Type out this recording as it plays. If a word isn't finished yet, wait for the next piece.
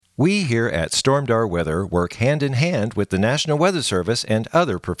We here at Stormdar Weather work hand in hand with the National Weather Service and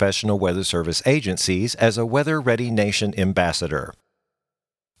other professional weather service agencies as a weather-ready nation ambassador.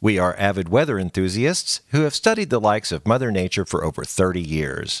 We are avid weather enthusiasts who have studied the likes of Mother Nature for over 30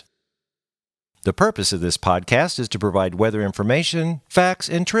 years. The purpose of this podcast is to provide weather information, facts,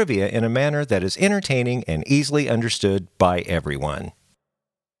 and trivia in a manner that is entertaining and easily understood by everyone.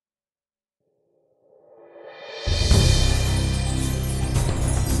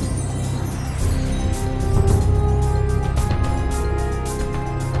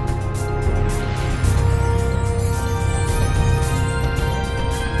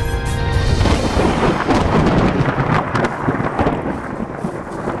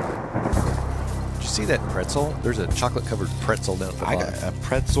 See that pretzel? There's a chocolate-covered pretzel down at the bottom. I got a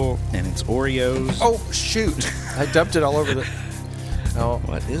pretzel and it's Oreos. Oh, shoot. I dumped it all over the... Oh,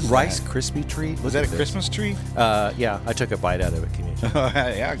 what is Rice that? Krispie treat? Was that a Christmas tree? Yeah, I took a bite out of it. Can you?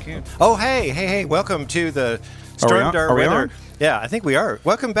 Yeah, I can. Oh, hey. Welcome to the Stormdar we Weather. on? Yeah, I think we are.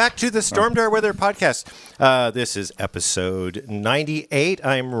 Welcome back to the Stormdar Weather podcast. This is episode 98.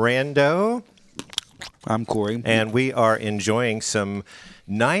 I'm Rando. I'm Corey. And we are enjoying some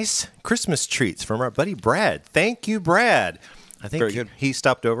nice Christmas treats from our buddy Brad. Thank you, Brad. I think Very good. He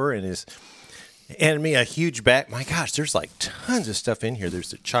stopped over and is handed me a huge bag. My gosh, there's like tons of stuff in here.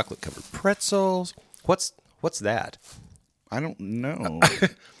 There's the chocolate-covered pretzels. What's that? I don't know.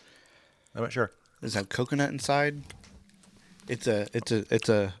 I'm not sure. Does it have coconut inside? It's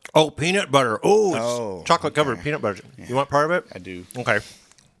a. Oh, peanut butter. Oh, it's Oh, chocolate-covered okay. peanut butter. You want part of it? I do. Okay.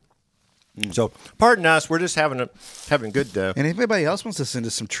 So, pardon us. We're just having good. And if anybody else wants to send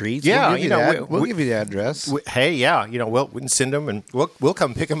us some treats, Yeah, we'll give you you know, that. We'll give you the address. Hey, yeah, we can send them and we'll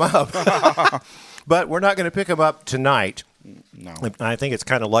come pick them up. But we're not going to pick them up tonight. No. I think it's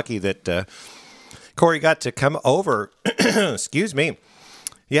kind of lucky that Corey got to come over. Excuse me.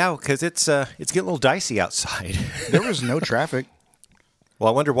 Yeah, because it's getting a little dicey outside. There was no traffic. Well,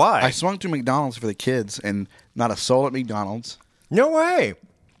 I wonder why. I swung to McDonald's for the kids, and not a soul at McDonald's. No way.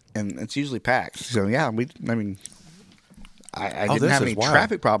 And it's usually packed. So yeah, I didn't this have is any wild.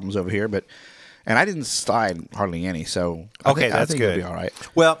 traffic problems over here, and I didn't slide hardly any. So I That's think good. It'll be all right.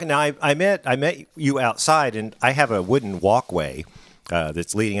 Well, now I met you outside, and I have a wooden walkway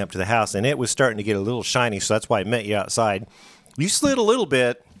that's leading up to the house, and it was starting to get a little shiny, so that's why I met you outside. You slid a little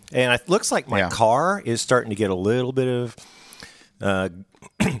bit, and it looks like my car is starting to get a little bit of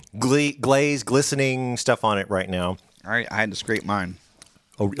glaze, glistening stuff on it right now. All right, I had to scrape mine.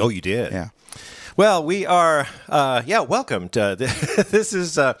 Oh, you did? Yeah. Well, we are, welcome to, this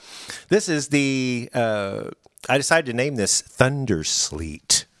is the, I decided to name this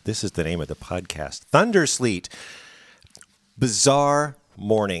Thundersleet. This is the name of the podcast. Thundersleet. Bizarre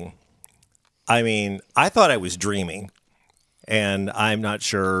morning. I mean, I thought I was dreaming, and I'm not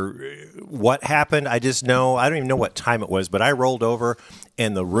sure what happened. I just know, I don't even know what time it was, but I rolled over,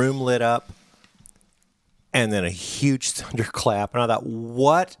 and the room lit up. And then a huge thunderclap. And I thought,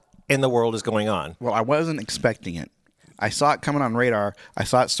 what in the world is going on? Well, I wasn't expecting it. I saw it coming on radar. I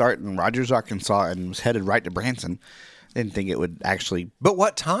saw it start in Rogers, Arkansas, and was headed right to Branson. Didn't think it would actually. But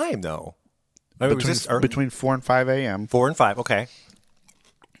what time, though? I mean, Between 4 and 5 a.m. 4 and 5, okay.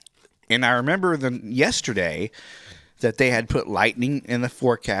 And I remember yesterday that they had put lightning in the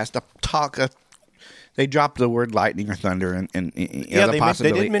forecast. They dropped the word lightning or thunder and the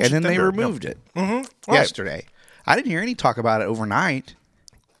possibility, they did and then they thunder. removed it Mm-hmm. yesterday. I didn't hear any talk about it overnight.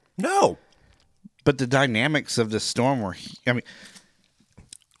 No. But the dynamics of the storm were,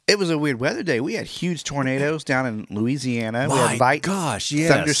 it was a weird weather day. We had huge tornadoes down in Louisiana. We had light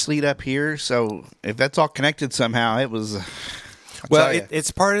thunder sleet up here. So if that's all connected somehow, it was.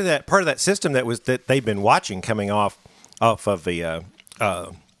 It's part of that system that they've been watching coming off of the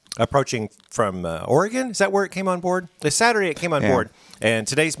approaching from Oregon. Is that where it came on board? The Saturday it came on board, and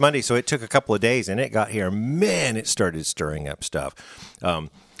today's Monday, so it took a couple of days, and it got here. Man, it started stirring up stuff.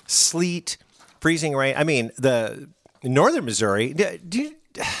 Sleet, freezing rain. I mean, the northern Missouri.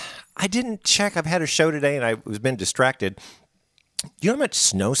 I didn't check. I've had a show today, and I've been distracted. Do you know how much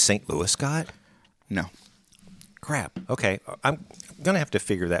snow St. Louis got? No. Crap. Okay, I'm gonna have to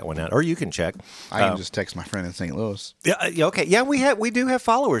figure that one out, or you can check. I can just text my friend in St. Louis. Yeah. Okay. Yeah, we do have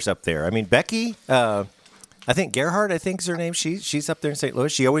followers up there. I mean, Becky. I think Gerhardt. I think is her name. She's up there in St.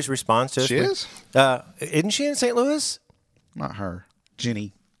 Louis. She always responds to us. She is. Isn't she in St. Louis? Not her.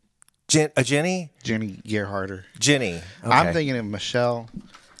 Jenny. Jenny. Jenny Gerharder. Jenny. Okay. I'm thinking of Michelle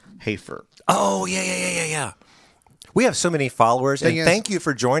Hafer. Oh yeah. We have so many followers, and thank you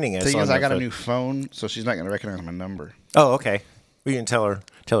for joining us. Thing is, I got a new phone, so she's not going to recognize my number. Oh, okay. We can tell her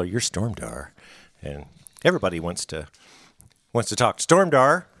you're Stormdar, and everybody wants to wants to talk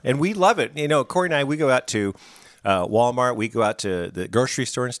Stormdar, and we love it. You know, Corey and I, we go out to Walmart, we go out to the grocery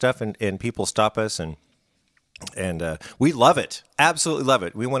store and stuff, and people stop us, and we love it. Absolutely love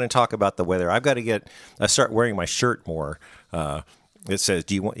it. We want to talk about the weather. I've got to start wearing my shirt more. It says,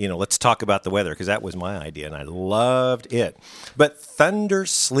 "Do you want? Let's talk about the weather," because that was my idea, and I loved it. But thunder,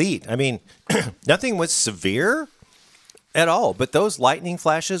 sleet. I mean, nothing was severe at all, but those lightning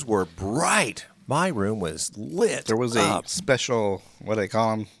flashes were bright. My room was lit. There was a special, what do they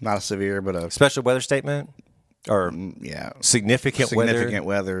call them? Not a severe, but a special weather statement. Or significant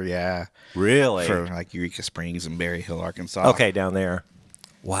weather, yeah. Really? For like Eureka Springs and Berry Hill, Arkansas. Okay, down there.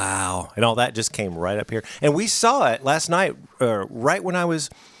 Wow. And all that just came right up here. And we saw it last night, right when I was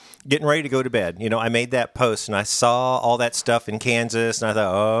getting ready to go to bed. I made that post and I saw all that stuff in Kansas and I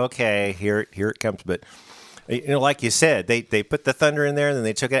thought, oh, okay, here it comes. But, like you said, they put the thunder in there and then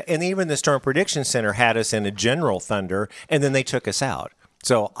they took it. And even the Storm Prediction Center had us in a general thunder and then they took us out.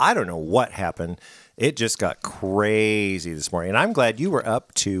 So I don't know what happened. It just got crazy this morning. And I'm glad you were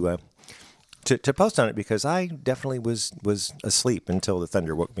up to post on it because I definitely was asleep until the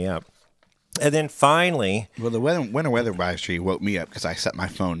thunder woke me up. And then finally... Well, the winter weather advisory woke me up because I set my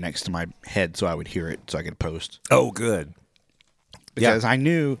phone next to my head so I would hear it so I could post. Oh, good. Because I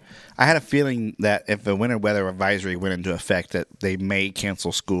had a feeling that if the winter weather advisory went into effect that they may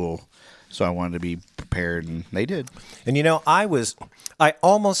cancel school. So I wanted to be prepared, and they did. And I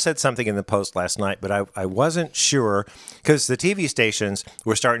almost said something in the post last night, but I wasn't sure because the TV stations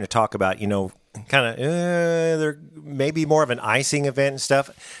were starting to talk about, kind of there may be more of an icing event and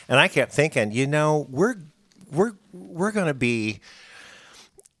stuff. And I kept thinking, we're going to be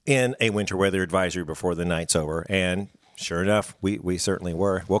in a winter weather advisory before the night's over, and sure enough, we certainly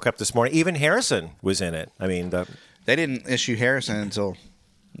were. Woke up this morning, even Harrison was in it. I mean, they didn't issue Harrison until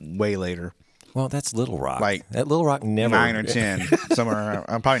way later. Well, that's Little Rock. Like at Little Rock, never 9 or 10, somewhere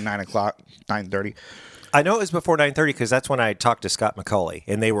around, probably 9 o'clock, 9:30. I know it was before 9:30 because that's when I talked to Scott McCauley,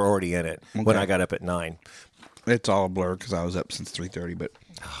 and they were already in it when I got up at 9. It's all a blur because I was up since 3:30. But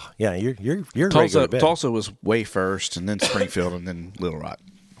yeah, you're ready Tulsa, to go to bed. Tulsa was way first, and then Springfield, and then Little Rock.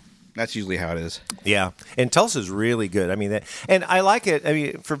 That's usually how it is. Yeah, and Tulsa's really good. I mean, and I like it. I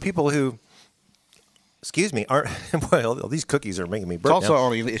mean, for people who. Excuse me, aren't well? These cookies are making me burp. Tulsa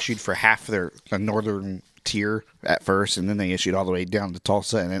only issued for half the northern tier at first, and then they issued all the way down to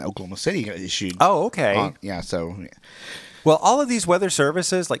Tulsa, and then Oklahoma City issued. Oh, okay. Well, all of these weather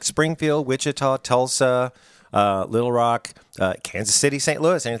services like Springfield, Wichita, Tulsa, Little Rock, Kansas City, St.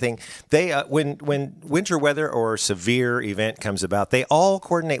 Louis, anything, they when winter weather or severe event comes about, they all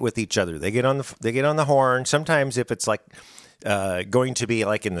coordinate with each other. They get on the horn. Sometimes if it's like. Going to be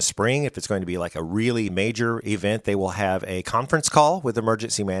like in the spring, if it's going to be like a really major event, they will have a conference call with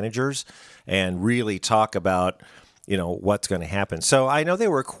emergency managers and really talk about, what's going to happen. So I know they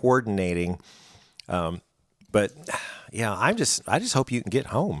were coordinating, but yeah, I just hope you can get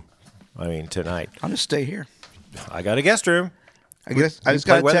home. I mean, tonight. I'll just stay here. I got a guest room. I just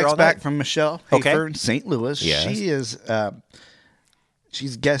got a text back from Michelle Hafer in St. Louis. Yes. She is...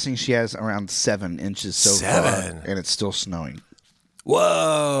 she's guessing she has around 7 inches far, and it's still snowing.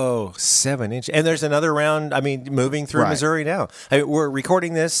 Whoa, 7 inches. And there's another round, moving through Missouri now. We're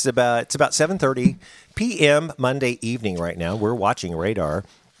recording this it's about 7:30 p.m. Monday evening right now. We're watching radar.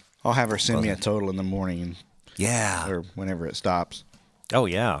 I'll have her send me a total in the morning. Yeah. Or whenever it stops. Oh,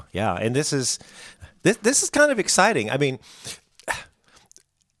 yeah, yeah. And this is kind of exciting. I mean...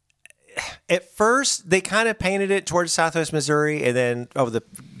 At first, they kind of painted it towards Southwest Missouri, and then over the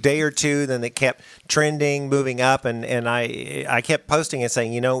day or two, then they kept trending, moving up, and I kept posting and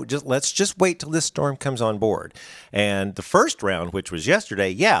saying, let's just wait till this storm comes on board. And the first round, which was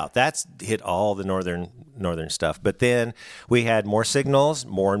yesterday, that's hit all the northern stuff. But then we had more signals,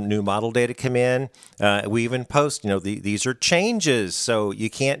 more new model data come in. We even post, these are changes, so you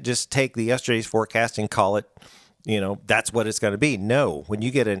can't just take the yesterday's forecast and call it. That's what it's going to be. No, when you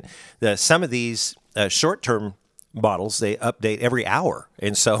get some of these short-term models, they update every hour.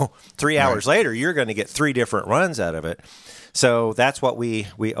 And so 3 hours later, you're going to get 3 different runs out of it. So that's what we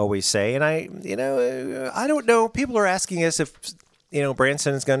always say. And I don't know. People are asking us if,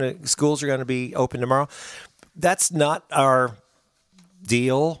 schools are going to be open tomorrow. That's not our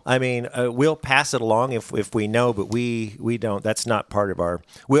deal. I mean, we'll pass it along if we know, but we don't. That's not part of our.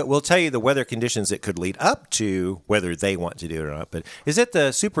 We'll tell you the weather conditions that could lead up to whether they want to do it or not. But is it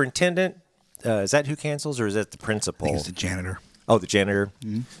the superintendent? Is that who cancels, or is it the principal? I think it's the janitor. Oh, the janitor.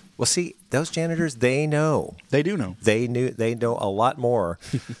 Mm-hmm. Well, see, those janitors, they know. They do know. They know a lot more.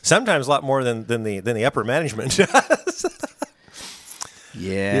 Sometimes a lot more than the upper management does.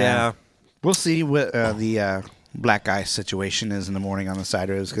 Yeah. We'll see what the black ice situation is in the morning on the side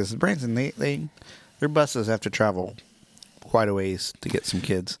roads because Branson, their buses have to travel quite a ways to get some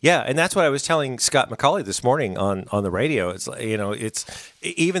kids. Yeah, and that's what I was telling Scott McCauley this morning on the radio. It's it's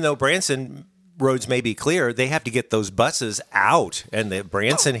even though Branson roads may be clear, they have to get those buses out, and the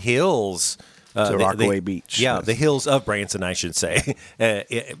Branson Hills. To Rockaway Beach. Yeah, yes. The hills of Branson, I should say.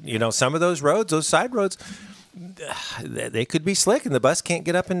 Some of those roads, those side roads, they could be slick, and the bus can't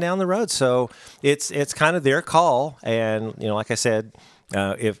get up and down the road. So it's kind of their call. And like I said,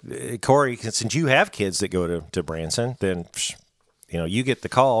 if Corey, since you have kids that go to Branson, then you get the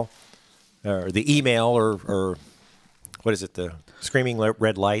call or the email or what is it, the screaming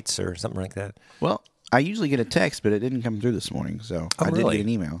red lights or something like that. Well, I usually get a text, but it didn't come through this morning, so I did get an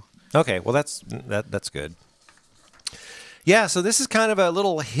email. Okay, well that's good. Yeah, so this is kind of a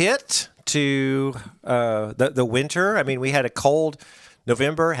little hit to the winter. I mean, we had a cold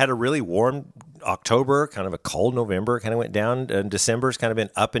November, had a really warm October, kind of a cold November, kind of went down, and December's kind of been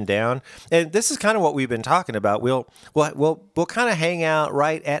up and down. And this is kind of what we've been talking about. We'll kind of hang out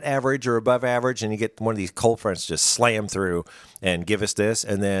right at average or above average, and you get one of these cold fronts just slam through and give us this,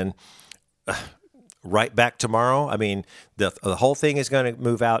 and then right back tomorrow. I mean, the whole thing is going to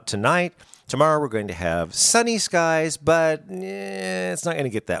move out tonight. Tomorrow we're going to have sunny skies, but it's not going to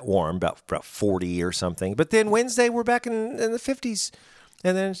get that warm, about 40 or something. But then Wednesday we're back in the 50s,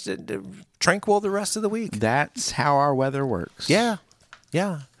 and then it's tranquil the rest of the week. That's how our weather works. Yeah.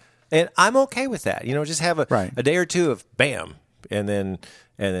 And I'm okay with that. Just have a day or two of bam, and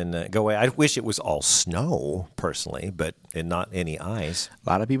then go away. I wish it was all snow, personally, and not any ice. A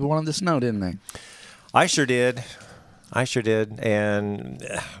lot of people wanted the snow, didn't they? I sure did. And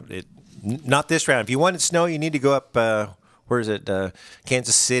not this round. If you wanted snow, you need to go up, where is it?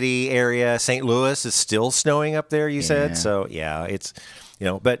 Kansas City area. St. Louis is still snowing up there, you said. So, yeah, it's,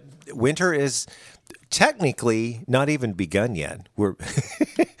 but winter is technically not even begun yet. We're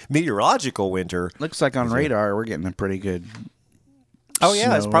meteorological winter. Looks like on radar we're getting a pretty good Oh,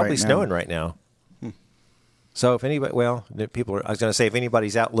 yeah, it's probably snowing right now. So if anybody, I was going to say if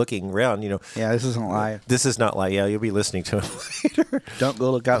anybody's out looking around, Yeah, this isn't live. This is not live. Yeah, you'll be listening to it later. Don't go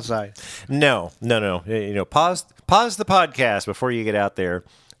look outside. No. Pause the podcast before you get out there.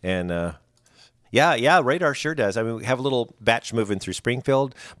 And radar sure does. I mean, we have a little batch moving through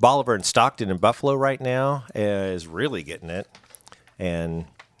Springfield. Bolivar and Stockton and Buffalo right now is really getting it. And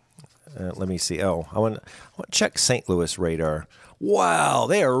let me see. Oh, I want to check St. Louis radar. Wow,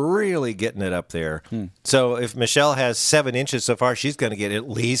 they are really getting it up there. So if Michelle has 7 inches so far, she's going to get at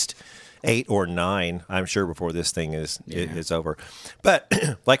least 8 or 9, I'm sure, before this thing is over. But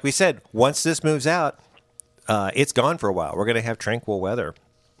like we said, once this moves out, it's gone for a while. We're going to have tranquil weather.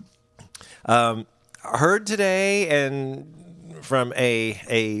 Heard today and from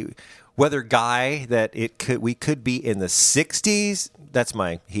a weather guy that we could be in the 60s. That's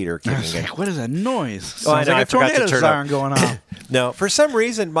my heater kicking in. What is that noise? Sounds like a tornado siren going on. No, for some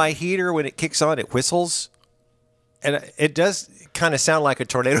reason, my heater, when it kicks on, it whistles. And it does kind of sound like a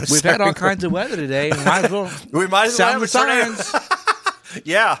tornado siren. We've had all kinds of weather today. We might as well sound the sirens.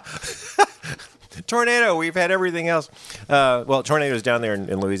 Yeah. Tornado. We've had everything else. Tornadoes down there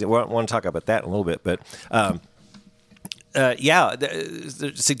in Louisiana. We want to talk about that in a little bit. But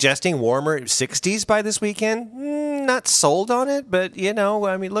they're suggesting warmer 60s by this weekend. Not sold on it, but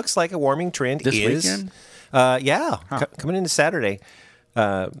it looks like a warming trend this weekend. Coming into Saturday.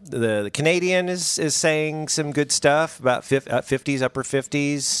 The Canadian is saying some good stuff about 50s, upper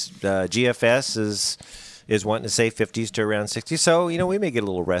 50s. GFS is wanting to say 50s to around 60s. So we may get a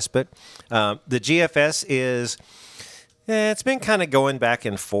little respite. The GFS is it's been kind of going back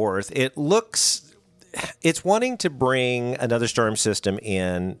and forth. It's wanting to bring another storm system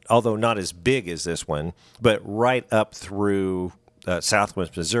in, although not as big as this one, but right up through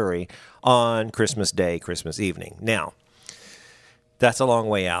southwest Missouri on Christmas Day, Christmas evening. Now, that's a long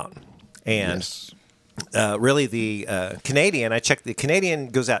way out. And really the Canadian, I checked, the Canadian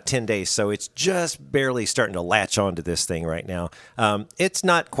goes out 10 days, so it's just barely starting to latch onto this thing right now. It's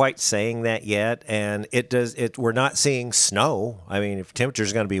not quite saying that yet, and we're not seeing snow. I mean, if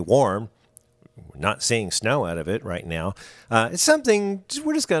temperature's going to be warm, we're not seeing snow out of it right now. It's something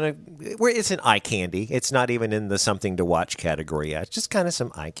it's an eye candy. It's not even in the something to watch category yet. It's just kind of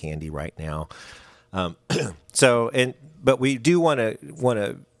some eye candy right now. But we do want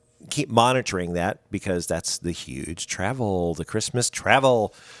to keep monitoring that because that's the huge the Christmas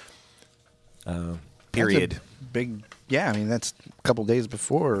travel period. Big. Yeah, I mean, that's a couple days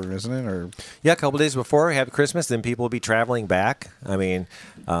before, isn't it? Yeah, a couple days before we have Christmas, then people will be traveling back. I mean,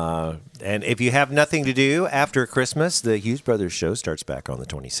 and if you have nothing to do after Christmas, the Hughes Brothers show starts back on the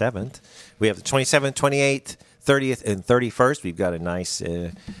 27th. We have the 27th, 28th, 30th and 31st. We've got a nice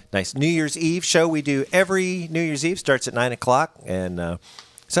New Year's Eve show. We do every New Year's Eve, starts at 9 o'clock. And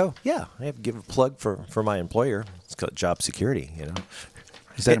so, yeah, I have to give a plug for my employer. It's called Job Security,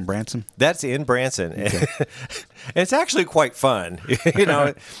 Is that in Branson? That's in Branson. Okay. And it's actually quite fun,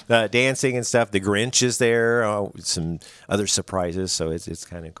 dancing and stuff. The Grinch is there, some other surprises, so it's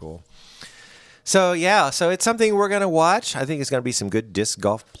kind of cool. So, yeah, it's something we're going to watch. I think it's going to be some good disc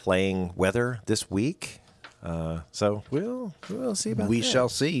golf playing weather this week. So we'll see about that. We shall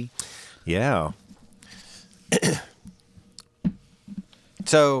see. Yeah.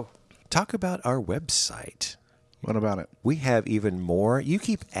 So, talk about our website. What about it? We have even more. You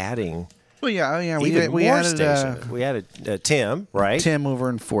keep adding. Well, yeah. We added stations. We added Tim, right? Tim over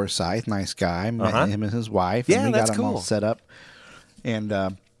in Forsyth, nice guy. Met him and his wife. Yeah, and we that's got him cool. all set up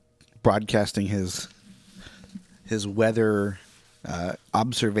and broadcasting his weather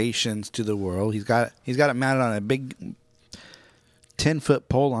observations to the world. He's got it mounted on a big 10-foot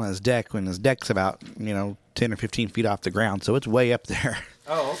pole on his deck when his deck's about 10 or 15 feet off the ground, so it's way up there.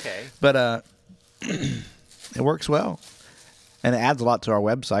 Oh, okay. But it works well, and it adds a lot to our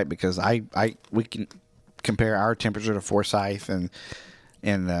website because we can compare our temperature to Forsyth and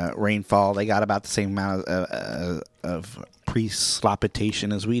rainfall. They got about the same amount of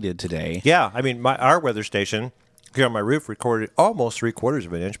precipitation as we did today. Yeah, I mean our weather station here on my roof recorded almost 3/4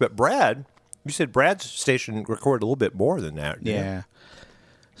 of an inch, but you said Brad's station recorded a little bit more than that. Yeah.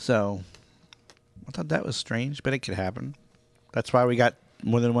 So I thought that was strange, but it could happen. That's why we got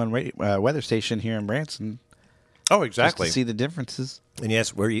more than one weather station here in Branson. Oh, exactly. Just to see the differences. And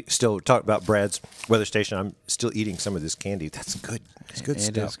yes, we're still talking about Brad's weather station. I'm still eating some of this candy. That's good. It's good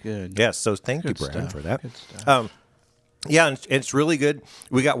stuff. It is good. Yes, so thank you, Brad, for that. Good stuff. Yeah, and it's really good.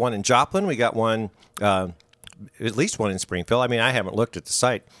 We got one in Joplin. We got one, at least one in Springfield. I mean, I haven't looked at the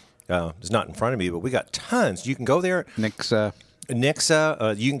site. It's not in front of me, but we got tons. You can go there. Nixa.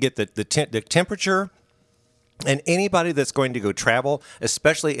 You can get the temperature. And anybody that's going to go travel,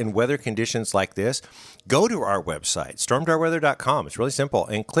 especially in weather conditions like this, go to our website, stormdarweather.com. It's really simple.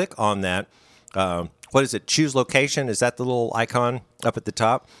 And click on that. What is it? Choose location. Is that the little icon up at the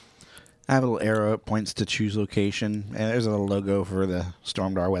top? I have a little arrow. It points to choose location. And there's a little logo for the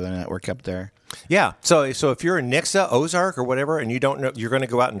Stormdar Weather Network up there. Yeah. So if you're in Nixa, Ozark, or whatever, and you don't know you're going to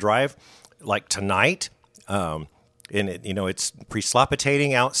go out and drive like tonight, and it's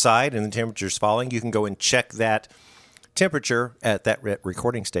precipitating outside and the temperature's falling, you can go and check that temperature at that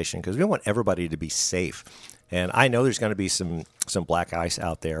recording station because we want everybody to be safe. And I know there's going to be some black ice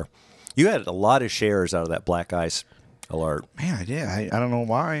out there. You had a lot of shares out of that black ice alert. Man, I did. I don't know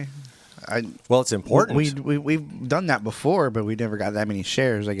why. Well, it's important. We've done that before, but we never got that many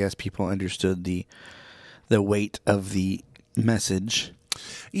shares. I guess people understood the weight of the message.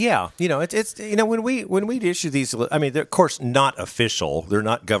 Yeah, it's when we issue these, I mean, they're of course not official. They're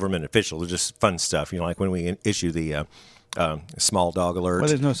not government official. They're just fun stuff. Like when we issue the small dog alert. Well,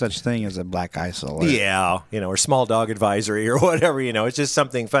 there's no such thing as a black ice alert. Yeah, or small dog advisory or whatever. It's just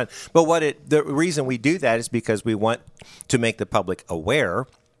something fun. But the reason we do that is because we want to make the public aware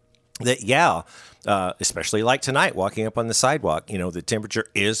that especially like tonight, walking up on the sidewalk, the temperature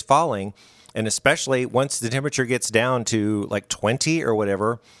is falling. And especially once the temperature gets down to like 20 or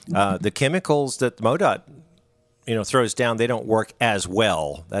whatever, the chemicals that MoDOT, throws down, they don't work as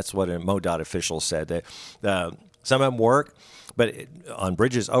well. That's what a MoDOT official said. Some of them work, but on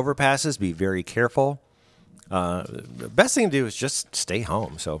bridges, overpasses, be very careful. The best thing to do is just stay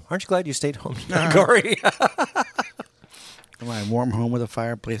home. So aren't you glad you stayed home, Corey? My warm home with a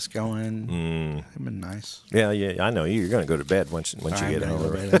fireplace going. It'd been nice. Yeah, I know. You're going to go to bed once you get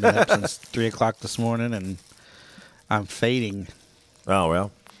home. I've been up since 3 o'clock this morning, and I'm fading. Oh,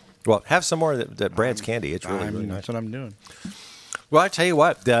 well, have some more of that Brad's candy. It's really nice. That's what I'm doing. Well, I tell you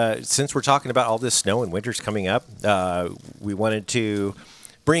what, since we're talking about all this snow and winter's coming up, we wanted to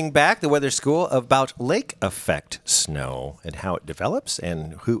bring back the weather school about lake effect snow and how it develops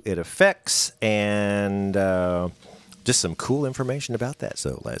and who it affects and just some cool information about that.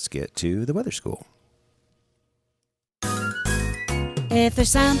 So let's get to the weather school. If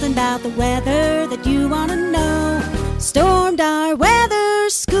there's something about the weather that you want to know, Stormdar Weather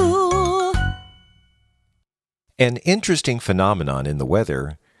School. An interesting phenomenon in the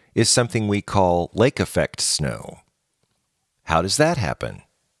weather is something we call lake effect snow. How does that happen?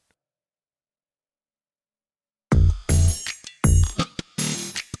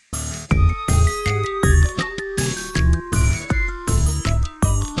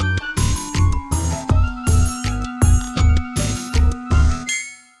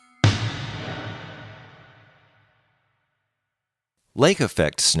 Lake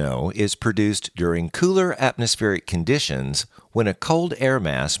effect snow is produced during cooler atmospheric conditions when a cold air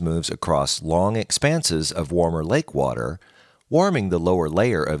mass moves across long expanses of warmer lake water, warming the lower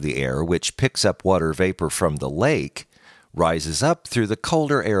layer of the air, which picks up water vapor from the lake, rises up through the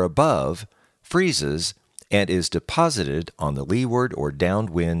colder air above, freezes, and is deposited on the leeward or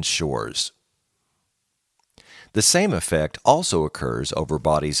downwind shores. The same effect also occurs over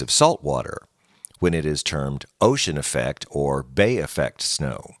bodies of salt water, when it is termed ocean effect or bay effect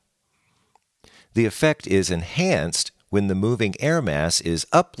snow. The effect is enhanced when the moving air mass is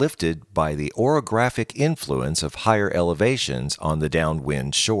uplifted by the orographic influence of higher elevations on the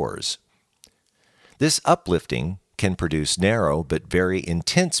downwind shores. This uplifting can produce narrow but very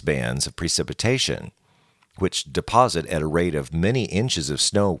intense bands of precipitation, which deposit at a rate of many inches of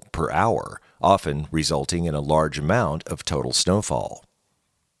snow per hour, often resulting in a large amount of total snowfall.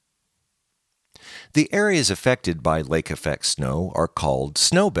 The areas affected by lake effect snow are called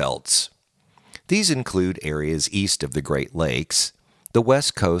snow belts. These include areas east of the Great Lakes, the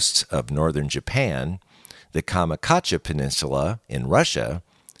west coasts of northern Japan, the Kamchatka Peninsula in Russia,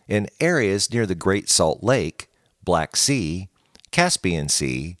 and areas near the Great Salt Lake, Black Sea, Caspian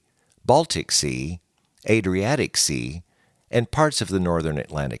Sea, Baltic Sea, Adriatic Sea, and parts of the northern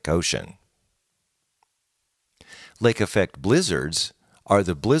Atlantic Ocean. Lake effect blizzards are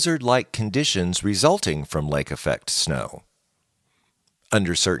the blizzard-like conditions resulting from lake effect snow.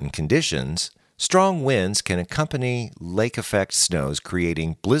 Under certain conditions, strong winds can accompany lake effect snows,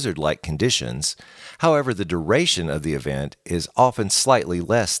 creating blizzard-like conditions. However, the duration of the event is often slightly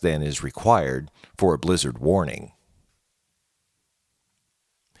less than is required for a blizzard warning.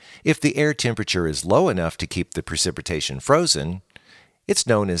 If the air temperature is low enough to keep the precipitation frozen, it's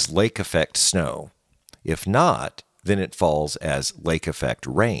known as lake effect snow. If not, then it falls as lake effect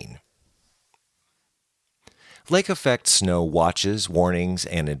rain. Lake effect snow watches, warnings,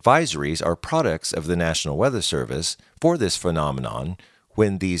 and advisories are products of the National Weather Service for this phenomenon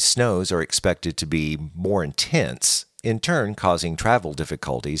when these snows are expected to be more intense, in turn causing travel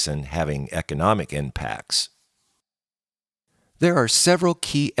difficulties and having economic impacts. There are several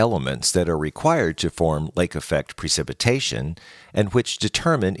key elements that are required to form lake effect precipitation and which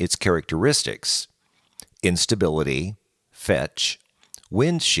determine its characteristics: instability, fetch,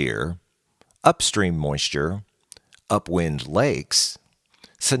 wind shear, upstream moisture, upwind lakes,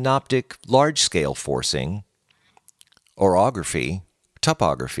 synoptic large-scale forcing, orography,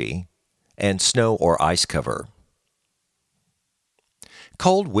 topography, and snow or ice cover.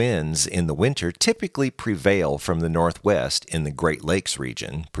 Cold winds in the winter typically prevail from the northwest in the Great Lakes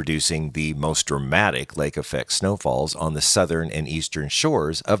region, producing the most dramatic lake effect snowfalls on the southern and eastern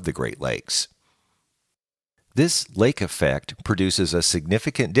shores of the Great Lakes. This lake effect produces a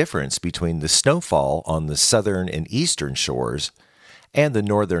significant difference between the snowfall on the southern and eastern shores and the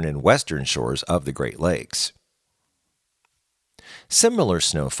northern and western shores of the Great Lakes. Similar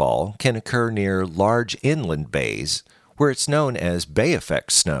snowfall can occur near large inland bays, where it's known as bay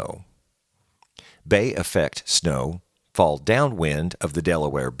effect snow. Bay effect snow fall downwind of the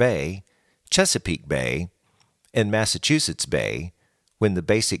Delaware Bay, Chesapeake Bay, and Massachusetts Bay when the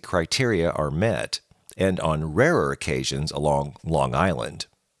basic criteria are met, and on rarer occasions along Long Island.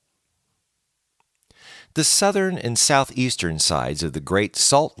 The southern and southeastern sides of the Great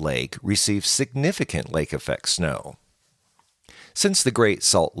Salt Lake receive significant lake effect snow. Since the Great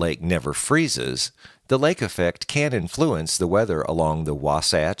Salt Lake never freezes, the lake effect can influence the weather along the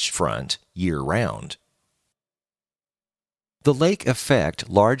Wasatch Front year-round. The lake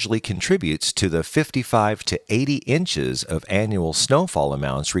effect largely contributes to the 55 to 80 inches of annual snowfall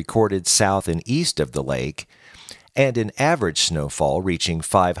amounts recorded south and east of the lake, and an average snowfall reaching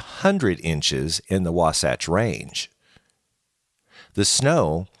 500 inches in the Wasatch Range. The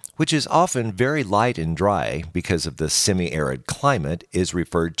snow, which is often very light and dry because of the semi-arid climate, is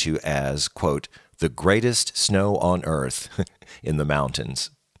referred to as, quote, the greatest snow on earth in the mountains.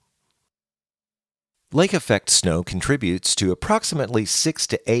 Lake effect snow contributes to approximately 6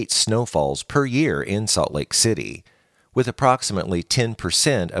 to 8 snowfalls per year in Salt Lake City, with approximately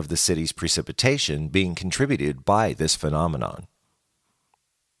 10% of the city's precipitation being contributed by this phenomenon.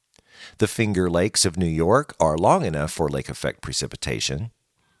 The Finger Lakes of New York are long enough for lake effect precipitation.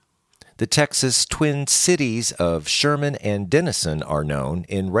 The Texas twin cities of Sherman and Denison are known,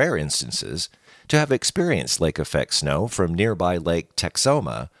 in rare instances, to have experienced lake effect snow from nearby Lake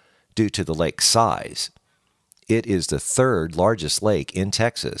Texoma due to the lake's size. It is the third largest lake in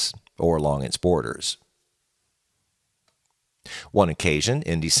Texas, or along its borders. One occasion,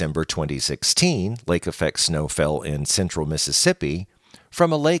 in December 2016, lake effect snow fell in central Mississippi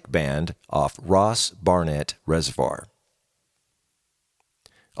from a lake band off Ross Barnett Reservoir.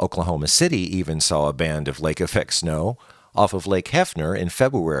 Oklahoma City even saw a band of lake effect snow off of Lake Hefner in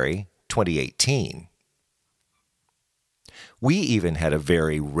February 2018. We even had a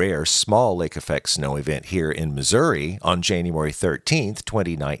very rare small lake effect snow event here in Missouri on January 13th,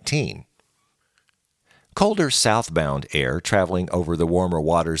 2019. Colder southbound air traveling over the warmer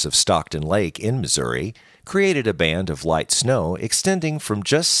waters of Stockton Lake in Missouri created a band of light snow extending from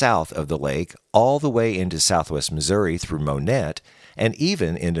just south of the lake all the way into southwest Missouri through Monette and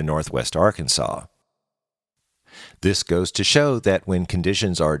even into northwest Arkansas. This goes to show that when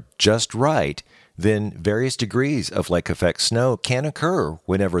conditions are just right, then various degrees of lake effect snow can occur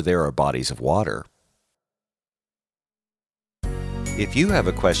whenever there are bodies of water. If you have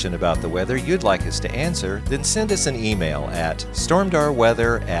a question about the weather you'd like us to answer, then send us an email at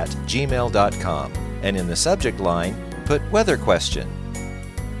stormdarweather@gmail.com and in the subject line, put weather question.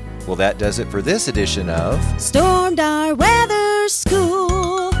 Well, that does it for this edition of Stormdar Weather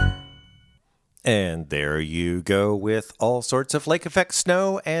School. And there you go with all sorts of lake effect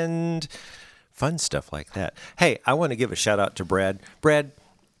snow and fun stuff like that. Hey, I want to give a shout out to Brad. Brad,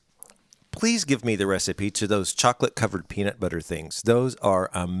 please give me the recipe to those chocolate-covered peanut butter things. Those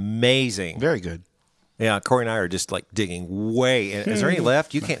are amazing. Very good. Yeah, Corey and I are just like digging way in. Is there any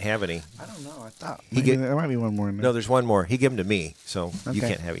left? You can't have any. I don't know. I thought there might be one more in there. No, there's one more. He gave them to me, so Okay. you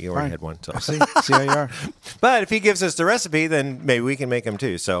can't have it. You already Fine. had one. So See how you are. But if he gives us the recipe, then maybe we can make them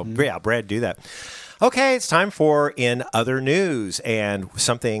too. So yeah, Brad, do that. Okay, it's time for In Other News, and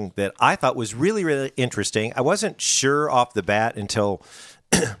something that I thought was really, really interesting. I wasn't sure off the bat until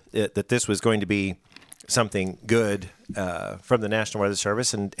that this was going to be something good from the National Weather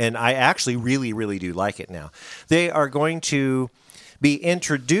Service, and I actually really, really do like it now. They are going to be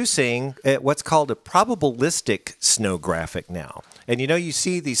introducing what's called a probabilistic snow graphic now. And you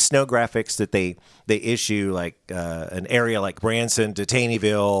see these snow graphics that they issue, like an area like Branson to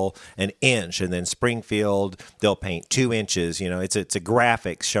Taneyville, an inch, and then Springfield, they'll paint 2 inches. It's a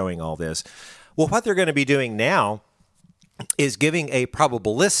graphic showing all this. Well, what they're going to be doing now is giving a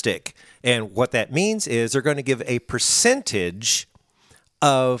probabilistic, and what that means is they're going to give a percentage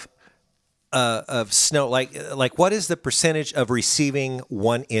of snow, like what is the percentage of receiving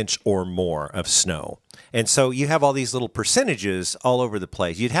 1 inch or more of snow. And so you have all these little percentages all over the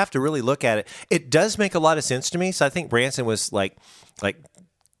place. You'd have to really look at it. It does make a lot of sense to me. So I think Branson was like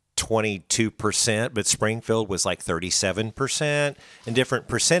 22%, but Springfield was like 37%, and different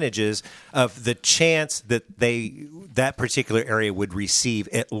percentages of the chance that that particular area would receive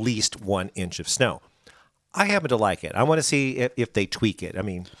at least 1 inch of snow. I happen to like it. I want to see if they tweak it. I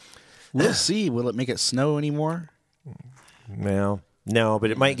mean, we'll see. Will it make it snow anymore? No, but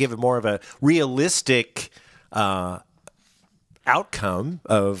it might give it more of a realistic outcome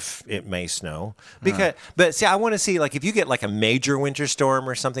of it may snow. But see, I want to see, like, if you get like a major winter storm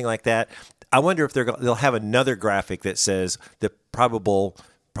or something like that, I wonder if they'll have another graphic that says the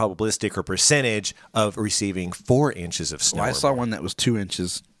probabilistic or percentage of receiving 4 inches of snow. Well, I saw one that was 2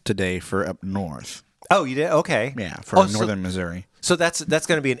 inches today for up north. Oh, you did? Okay. Yeah, for northern Missouri. So that's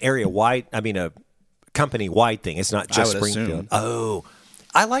going to be an area-wide, a company-wide thing. It's not just Springfield. Assume. Oh,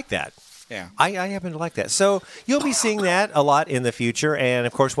 I like that. Yeah. I happen to like that. So you'll be seeing that a lot in the future. And,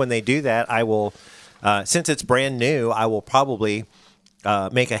 of course, when they do that, I will, since it's brand new, I will probably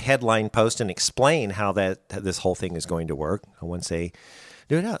make a headline post and explain how this whole thing is going to work once they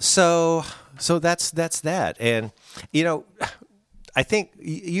do it out. So that's that. And, I think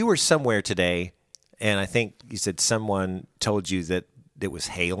you were somewhere today, and I think you said someone told you that it was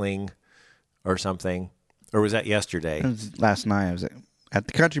hailing or something. Or was that yesterday? It was last night. I was at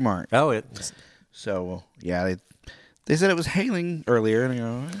the Country Mart. Oh, So, yeah, they said it was hailing earlier, and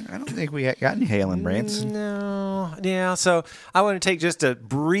I don't think we got any hailing, Branson. No. Yeah, so I want to take just a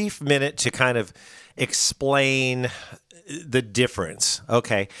brief minute to kind of explain the difference.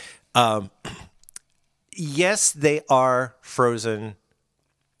 Okay. Yes, they are frozen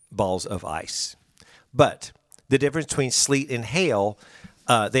balls of ice, but the difference between sleet and hail,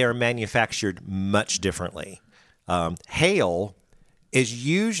 they are manufactured much differently. Hail is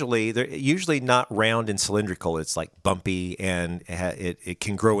usually not round and cylindrical. It's like bumpy, and it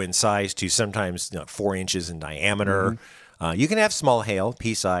can grow in size to sometimes 4 inches in diameter. Mm-hmm. You can have small hail,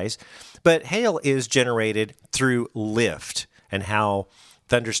 pea size, but hail is generated through lift, and how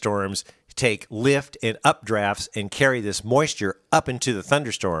thunderstorms take lift and updrafts and carry this moisture up into the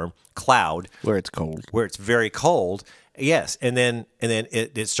thunderstorm cloud where it's cold, where it's very cold. Yes, and then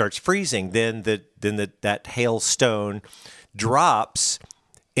it starts freezing. Then that hailstone drops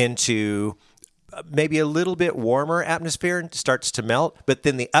into maybe a little bit warmer atmosphere and starts to melt, but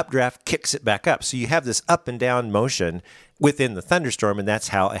then the updraft kicks it back up. So you have this up and down motion within the thunderstorm, and that's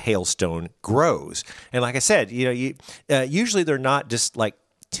how a hailstone grows. And like I said, usually they're not just like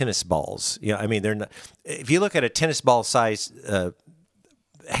tennis balls. I mean, they're not. If you look at a tennis ball size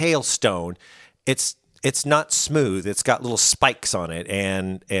hailstone, it's not smooth. It's got little spikes on it,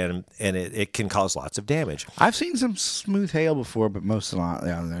 and it can cause lots of damage. I've seen some smooth hail before, but most of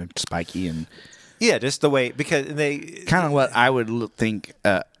them they're spiky and. Yeah, just the way, because they kind of what I would think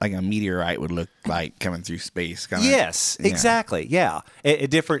like a meteorite would look like coming through space. Yes, exactly. Yeah,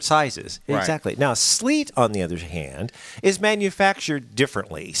 at different sizes. Right. Exactly. Now, sleet, on the other hand, is manufactured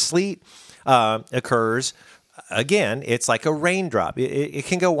differently. Sleet occurs, again, it's like a raindrop. It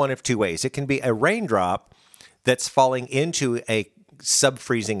can go one of two ways. It can be a raindrop that's falling into a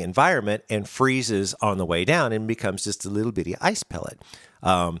sub-freezing environment and freezes on the way down and becomes just a little bitty ice pellet.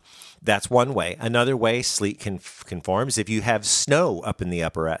 That's one way. Another way sleet can form is if you have snow up in the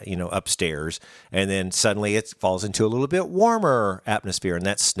upstairs, and then suddenly it falls into a little bit warmer atmosphere, and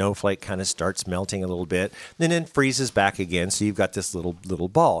that snowflake kind of starts melting a little bit, and then freezes back again. So you've got this little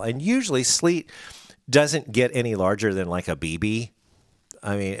ball. And usually sleet doesn't get any larger than like a BB.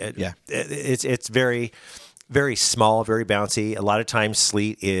 I mean, it's very, very small, very bouncy. A lot of times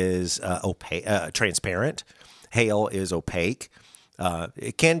sleet is opaque, transparent. Hail is opaque.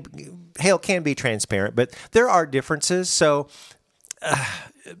 Hail can be transparent, but there are differences. So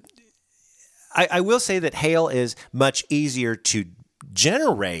I will say that hail is much easier to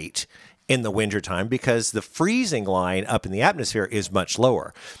generate in the wintertime because the freezing line up in the atmosphere is much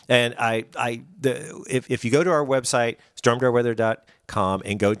lower. And if you go to our website, stormdarweather.com,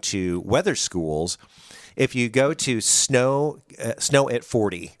 and go to weather schools, if you go to snow at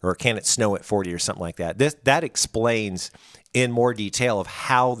 40, or can it snow at 40 or something like that, that explains in more detail of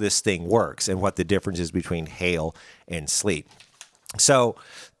how this thing works and what the difference is between hail and sleet. So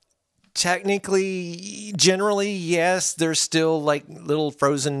technically, generally, yes, they're still like little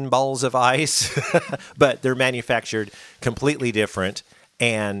frozen balls of ice, but they're manufactured completely different,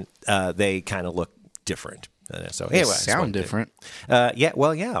 and they kind of look different. So anyway, sound different. Yeah.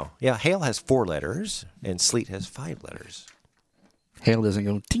 Hail has 4 letters, and sleet has 5 letters. Hail doesn't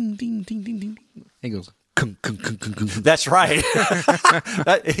go ding ding ding ding ding. It goes kung kung kung kung kung. That's right.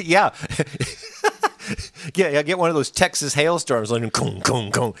 Yeah. Yeah, get one of those Texas hailstorms, like kung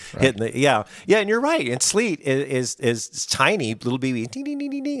kung kung, hitting the and you're right. And sleet is tiny, little BB, ding ding ding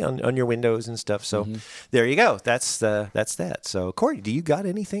ding ding on your windows and stuff. So there you go. That's that. So Corey, do you got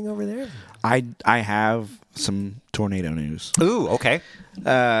anything over there? I have some tornado news. Ooh, okay.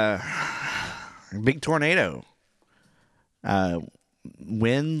 Big tornado.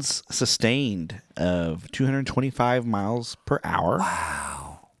 Winds sustained of 225 miles per hour.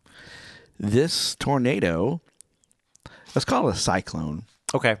 Wow. This tornado, let's call it a cyclone.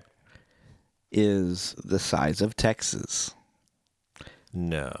 Okay. Is the size of Texas.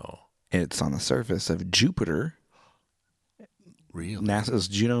 No. It's on the surface of Jupiter. Really? NASA's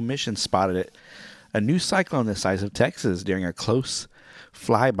Juno mission spotted it. A new cyclone the size of Texas during a close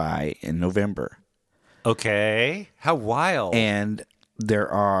flyby in November. Okay. How wild. And there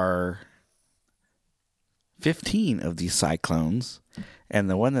are 15 of these cyclones, and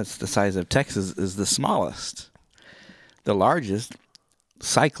the one that's the size of Texas is the smallest. The largest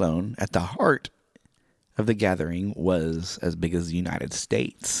cyclone at the heart of the gathering was as big as the United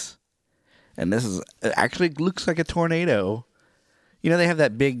States. And it actually looks like a tornado. You know, they have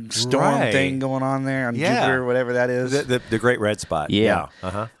that big storm thing going on there on Jupiter, whatever that is. The Great Red Spot. Yeah.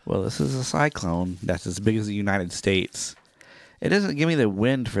 Uh-huh. Well, this is a cyclone that's as big as the United States. It doesn't give me the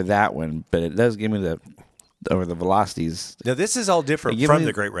wind for that one, but it does give me the velocities. Now, this is all different from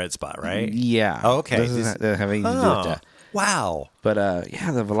the Great Red Spot, right? Yeah. Oh, okay. This doesn't have anything to do with that. Wow. But,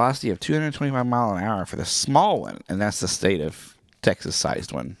 the velocity of 225 miles an hour for the small one, and that's the state of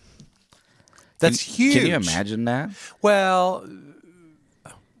Texas-sized one. That's huge. Can you imagine that? Well,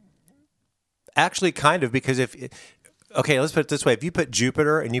 actually, kind of, because let's put it this way. If you put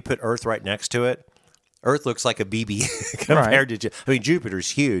Jupiter and you put Earth right next to it, Earth looks like a BB compared to Jupiter's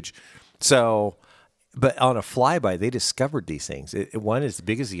huge. So, but on a flyby, they discovered these things. One is as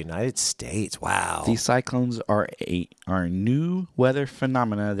big as the United States. Wow. These cyclones are new weather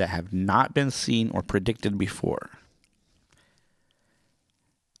phenomena that have not been seen or predicted before.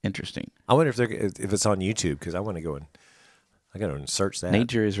 Interesting. I wonder if it's on YouTube, because I want to go and I got to search that.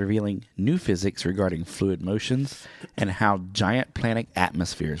 Nature is revealing new physics regarding fluid motions and how giant planet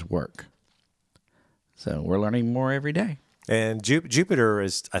atmospheres work. So we're learning more every day. And Jupiter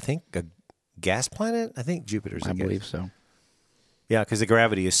is, I think, a gas planet. I think Jupiter's I believe so. Yeah, because the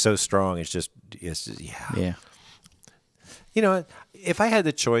gravity is so strong. It's just yeah. Yeah. You know, if I had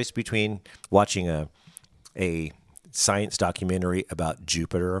the choice between watching a science documentary about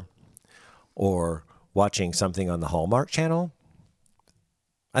Jupiter or watching something on the Hallmark Channel,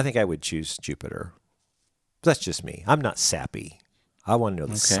 I think I would choose Jupiter. That's just me. I'm not sappy. I want to know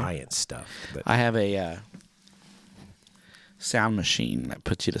the science stuff. But I have a sound machine that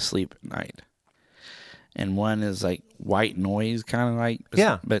puts you to sleep at night. And one is like white noise, kind of like.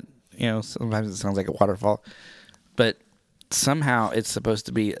 Yeah. But, sometimes it sounds like a waterfall. But somehow it's supposed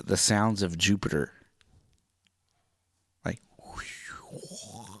to be the sounds of Jupiter. Like.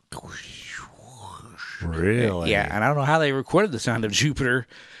 Really? Yeah, and I don't know how they recorded the sound of Jupiter.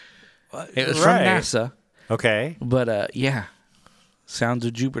 It was from NASA. Okay. But, sounds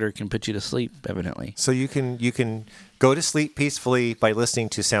of Jupiter can put you to sleep, evidently. So you can go to sleep peacefully by listening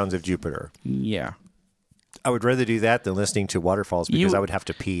to sounds of Jupiter. Yeah. I would rather do that than listening to waterfalls because I would have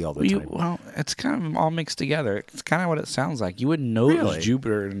to pee all the time. Well, it's kind of all mixed together. It's kind of what it sounds like. You wouldn't know it was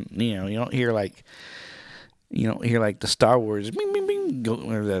Jupiter, and you don't hear like the Star Wars bing bing bing go,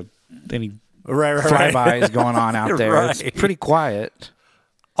 or any flybys going on out there. Right. It's pretty quiet.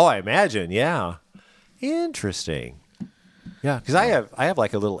 Oh, I imagine. Yeah. Interesting. Yeah, because I have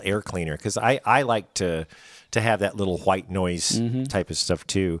like a little air cleaner because I like to have that little white noise type of stuff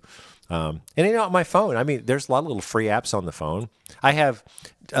too. And on my phone, I mean, there's a lot of little free apps on the phone. I have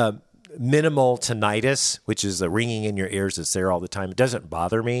minimal tinnitus, which is the ringing in your ears that's there all the time. It doesn't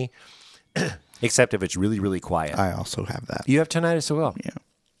bother me, except if it's really, really quiet. I also have that. You have tinnitus as well? Yeah.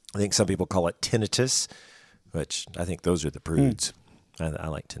 I think some people call it tinnitus, which I think those are the prudes. I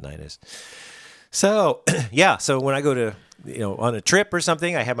like tinnitus. So, yeah. So when I go to, on a trip or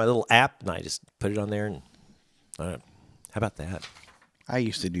something, I have my little app and I just put it on there. And how about that? I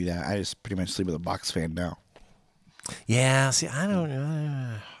used to do that. I just pretty much sleep with a box fan now. Yeah. See, I don't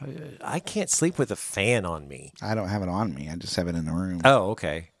know. I can't sleep with a fan on me. I don't have it on me. I just have it in the room. Oh,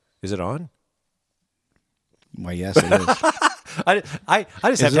 okay. Is it on? Well, yes, it is. I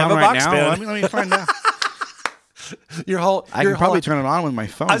just have to have a box fan. Let me find out. I can probably turn it on with my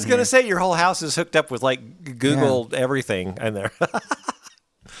phone. I was going to say your whole house is hooked up with like Google everything in there.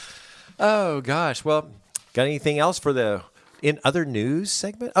 Oh gosh. Well, got anything else for the in other news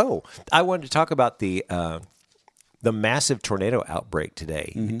segment? Oh, I wanted to talk about the massive tornado outbreak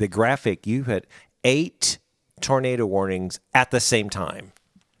today. Mm-hmm. The graphic, you had 8 tornado warnings at the same time.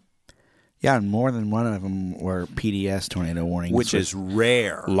 Yeah, and more than one of them were PDS tornado warnings. Which is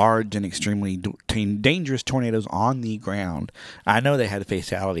rare. Large and extremely dangerous tornadoes on the ground. I know they had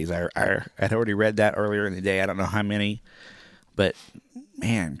fatalities. I had already read that earlier in the day. I don't know how many. But,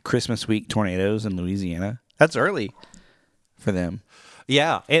 man, Christmas week tornadoes in Louisiana, that's early for them.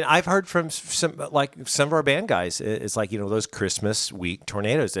 Yeah, and I've heard from some of our band guys, it's like, those Christmas week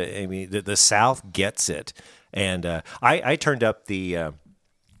tornadoes. I mean, the South gets it. And I turned up the...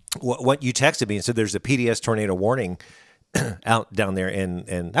 What you texted me and said there's a PDS tornado warning out down there,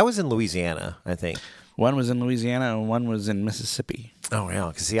 and that was in Louisiana, I think. One was in Louisiana and one was in Mississippi. Oh, yeah.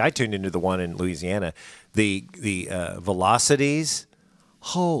 Because, see, I tuned into the one in Louisiana. The velocities,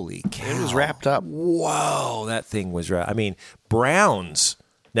 holy cow. It was wrapped up. Whoa, that thing was wrapped. I mean, browns.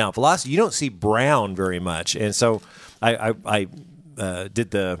 Now, velocity, you don't see brown very much. And so I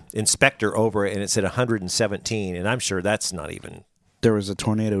did the inspector over it, and it said 117, and I'm sure that's not even... There was a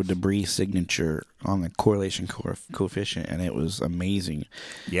tornado debris signature on the correlation coefficient, and it was amazing.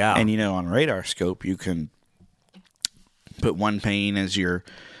 Yeah. And, on radar scope, you can put one pane as your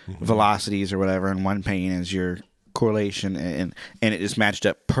velocities or whatever, and one pane as your correlation, and it just matched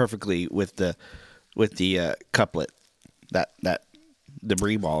up perfectly with the couplet. That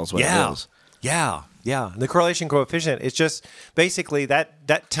debris ball is what it is. Yeah, yeah. The correlation coefficient, it's just basically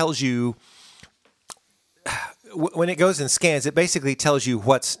that tells you... When it goes and scans, it basically tells you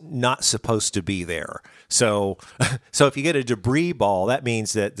what's not supposed to be there. So if you get a debris ball, that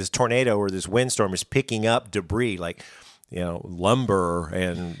means that this tornado or this windstorm is picking up debris like, lumber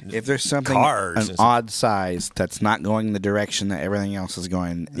and if there's something cars an odd size that's not going the direction that everything else is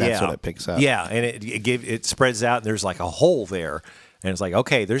going, that's what it picks up. Yeah, and it spreads out, and there's like a hole there, and it's like,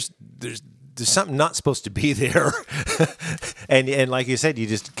 okay, there's something not supposed to be there. and like you said, you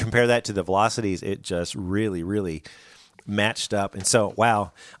just compare that to the velocities. It just really, really matched up. And so,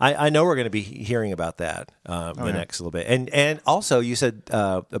 wow, I know we're going to be hearing about that next little bit. And also you said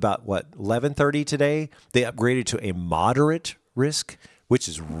about 11:30 today, they upgraded to a moderate risk, which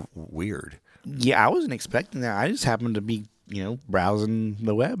is weird. Yeah, I wasn't expecting that. I just happened to be browsing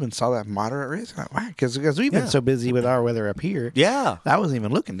the web and saw that moderate risk. Wow, because we've been so busy with our weather up here. Yeah. I wasn't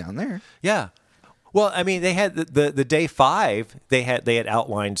even looking down there. Yeah. Well, I mean, they had the day 5, they had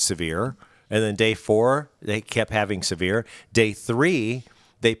outlined severe, and then day 4, they kept having severe. Day 3,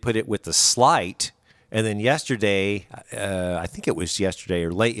 they put it with the slight, And then yesterday, I think it was yesterday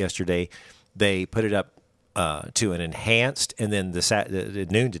or late yesterday, they put it up to an enhanced, and then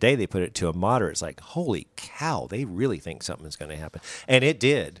at noon today they put it to a moderate. It's like, holy cow, they really think something's going to happen, and it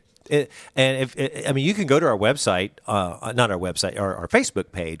did. You can go to our website, not our website, our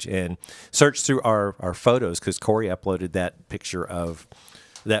Facebook page, and search through our photos, because Corey uploaded that picture of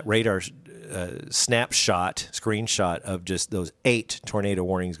that radar screenshot of just those 8 tornado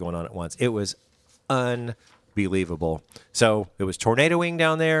warnings going on at once. It was unbelievable. So it was tornadoing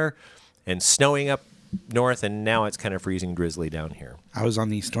down there and snowing up north, and now it's kind of freezing drizzly down here. I was on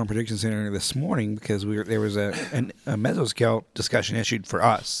the Storm Prediction Center this morning because there was a mesoscale discussion issued for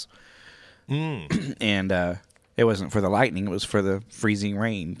us. And it wasn't for the lightning, it was for the freezing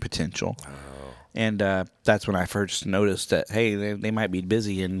rain potential. Oh. And that's when I first noticed that, hey, they might be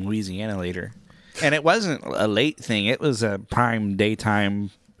busy in Louisiana later. And it wasn't a late thing, it was a prime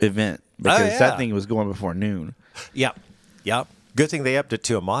daytime event, because that thing was going before noon. Yep. Good thing they upped it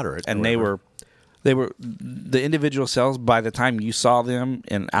to a moderate. And they were the individual cells, by the time you saw them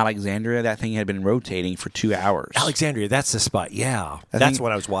in Alexandria, that thing had been rotating for 2 hours. Alexandria, that's the spot. Yeah, that's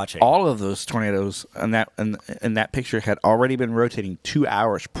what I was watching. All of those tornadoes in that picture had already been rotating 2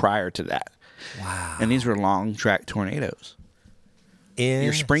 hours prior to that. Wow. And these were long track tornadoes. Insane.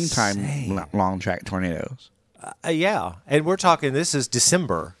 Your springtime long track tornadoes. Yeah, and we're talking, this is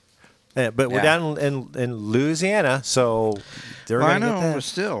December. But we're down in Louisiana, so they're going to get that. But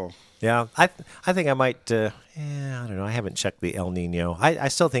still. Yeah, I think I might. I don't know. I haven't checked the El Nino. I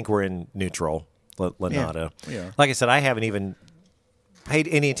still think we're in neutral, Lanada. Yeah. Like I said, I haven't even paid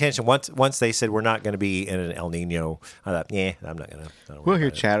any attention. Once they said we're not going to be in an El Nino, I thought, I'm not going to. We'll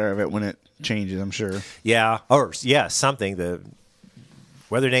hear chatter of it when it changes, I'm sure. Yeah, something. The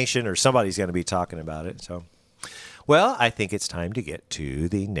Weather Nation or somebody's going to be talking about it. So, well, I think it's time to get to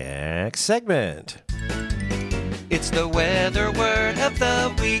the next segment. It's the weather word of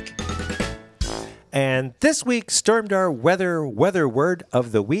the week. And this week's Stormdar weather word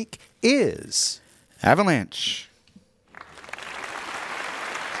of the week is avalanche.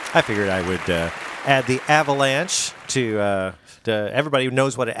 I figured I would add the avalanche to everybody who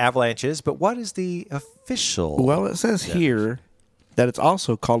knows what an avalanche is, but what is the official? Well, it says here that it's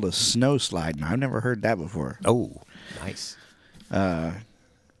also called a snow slide, and I've never heard that before. Oh, nice.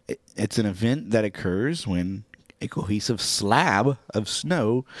 It's an event that occurs when a cohesive slab of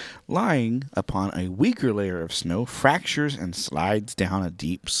snow lying upon a weaker layer of snow fractures and slides down a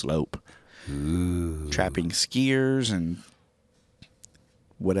deep slope, trapping skiers and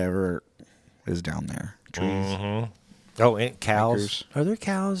whatever is down there. Trees. Mm-hmm. Oh, and cows. Hikers. Are there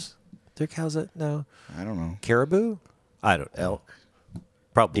cows? Are there cows that no? I don't know. Caribou? I don't know. Elk.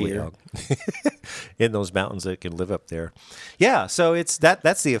 Probably Deer. elk. In those mountains that can live up there. Yeah, so it's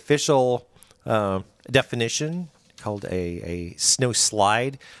that's the official definition, called a snow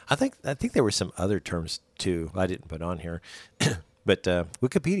slide. I think there were some other terms too I didn't put on here, but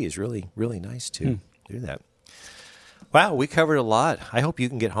Wikipedia is really, really nice to do that. Wow, we covered a lot. I hope you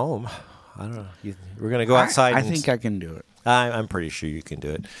can get home. I don't know. We're going to go outside. I think I can do it. I'm pretty sure you can do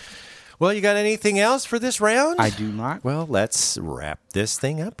it. Well, you got anything else for this round? I do not. Well, let's wrap this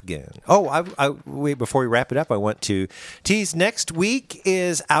thing up again. Oh, wait, before we wrap it up, I want to tease next week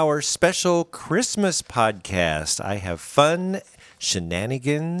is our special Christmas podcast. I have fun,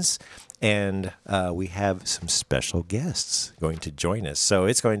 shenanigans, and we have some special guests going to join us. So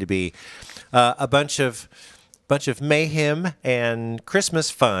it's going to be a bunch of mayhem and Christmas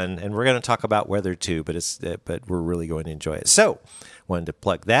fun, and we're going to talk about weather too, but we're really going to enjoy it. So wanted to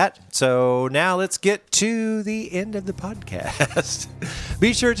plug that. So now let's get to the end of the podcast.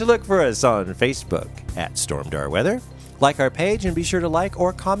 Be sure to look for us on Facebook at Stormdar Weather. Like our page and be sure to like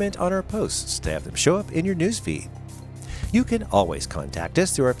or comment on our posts to have them show up in your newsfeed. You can always contact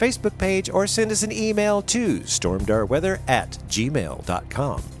us through our Facebook page or send us an email to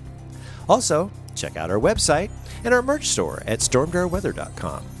stormdarweather@gmail.com. Also, check out our website and our merch store at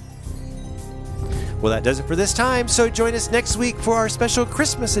stormdarweather.com. Well, that does it for this time, so join us next week for our special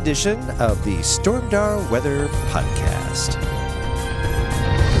Christmas edition of the Stormdar Weather Podcast.